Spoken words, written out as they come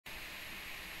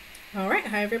All right,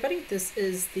 hi everybody. This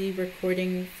is the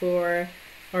recording for,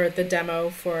 or the demo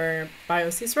for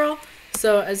BiocSwirl.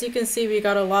 So as you can see, we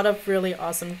got a lot of really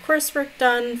awesome coursework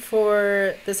done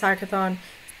for this hackathon.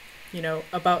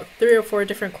 About 3 or 4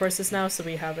 different courses now. So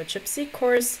we have a ChIP-seq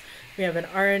course, we have an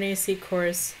RNA-seq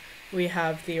course, we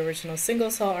have the original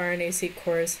single-cell RNA-seq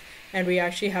course, and we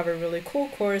actually have a really cool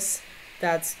course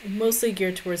that's mostly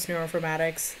geared towards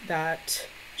neuroinformatics that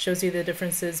shows you the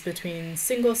differences between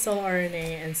single cell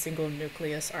RNA and single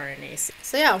nucleus RNA.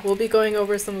 So yeah, we'll be going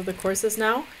over some of the courses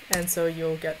now, and so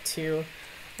you'll get to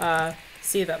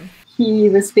see them. He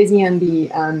was busy on the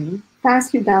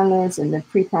fast-food downloads and the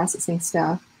pre-processing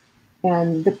stuff.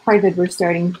 And the part that we're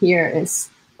starting here is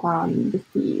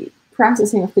the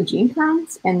processing of the gene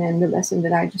counts. And then the lesson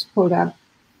that I just pulled up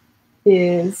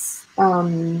is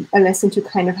a lesson to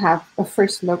kind of have a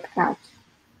first look at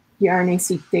the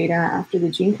RNA-seq data after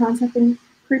the gene counts have been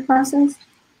pre-processed.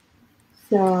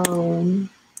 So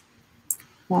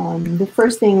the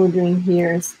first thing we're doing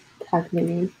here is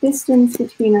calculating distance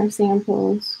between our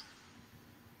samples.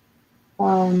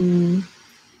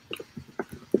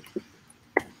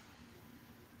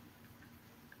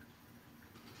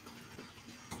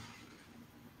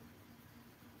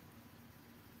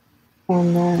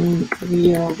 And then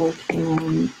we are working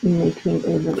on making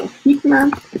a little heat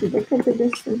map to look at the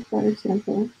distance for our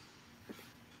samples.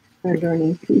 We're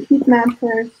learning the heat map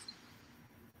first.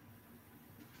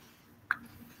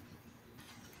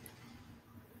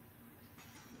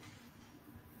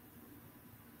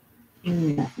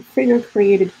 And a figure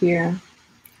created here.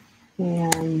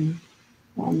 And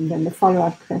then the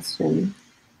follow-up question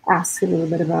asks a little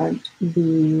bit about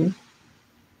the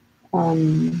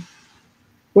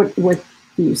what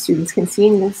the students can see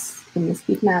in this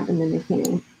heat map, and then they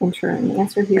can enter an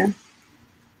answer here.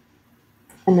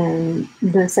 And then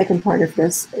the second part of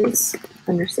this is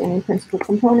understanding principal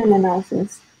component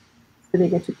analysis. So they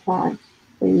get to plot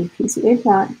a PCA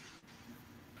plot.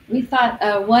 We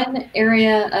thought one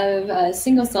area of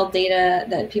single cell data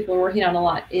that people are working on a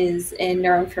lot is in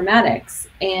neuroinformatics.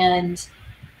 And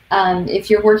if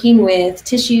you're working with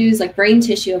tissues like brain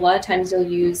tissue, a lot of times you'll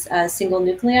use single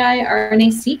nuclei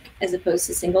RNA-seq as opposed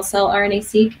to single cell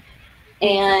RNA-seq.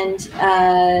 And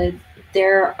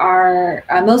there are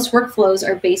most workflows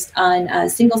are based on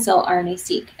single cell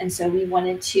RNA-seq. And so we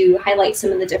wanted to highlight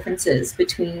some of the differences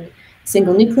between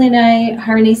single nuclei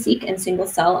RNA-seq and single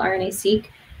cell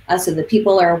RNA-seq. So that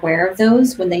people are aware of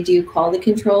those when they do quality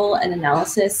control and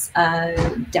analysis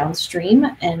downstream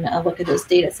and look at those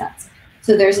data sets.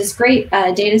 So there's this great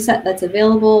data set that's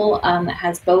available that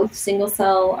has both single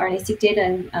cell RNA-seq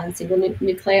data and single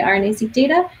nuclei RNA-seq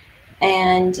data.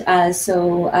 And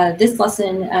so this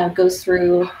lesson goes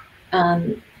through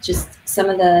just some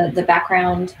of the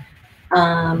background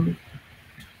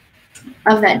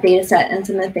of that data set and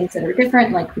some of the things that are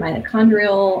different, like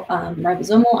mitochondrial,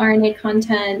 ribosomal RNA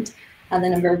content, the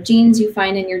number of genes you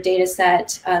find in your data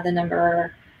set, the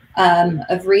number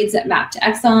of reads that map to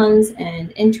exons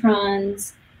and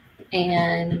introns,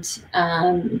 and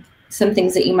some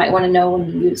things that you might want to know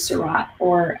when you use Seurat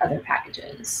or other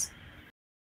packages.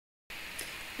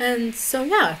 And so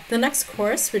yeah, the next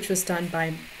course, which was done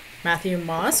by Matthew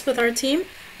Moss with our team,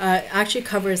 actually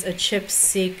covers a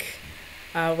ChIP-seq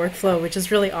workflow, which is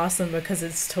really awesome because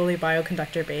it's totally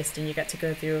bioconductor based, and you get to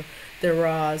go through the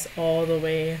raws all the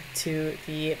way to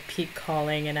the peak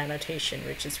calling and annotation,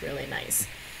 which is really nice.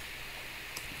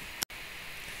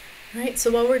 All right, so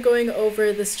while we're going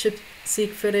over this ChIP-seq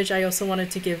footage, I also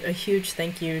wanted to give a huge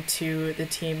thank you to the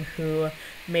team who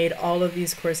made all of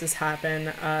these courses happen.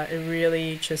 It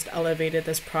really just elevated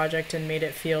this project and made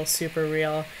it feel super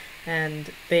real,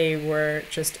 and they were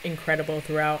just incredible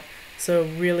throughout. So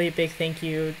really big thank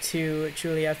you to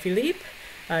Julia Philippe,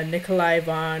 Nikolai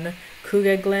von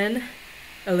Kugeglin,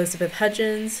 Elizabeth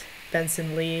Hudgens,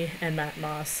 Benson Lee, and Matt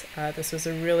Moss. This was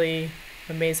a really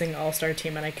amazing all-star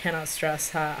team, and I cannot stress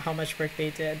how much work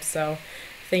they did. So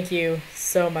thank you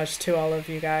so much to all of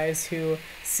you guys who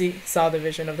saw the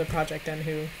vision of the project and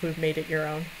who made it your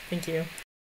own. Thank you.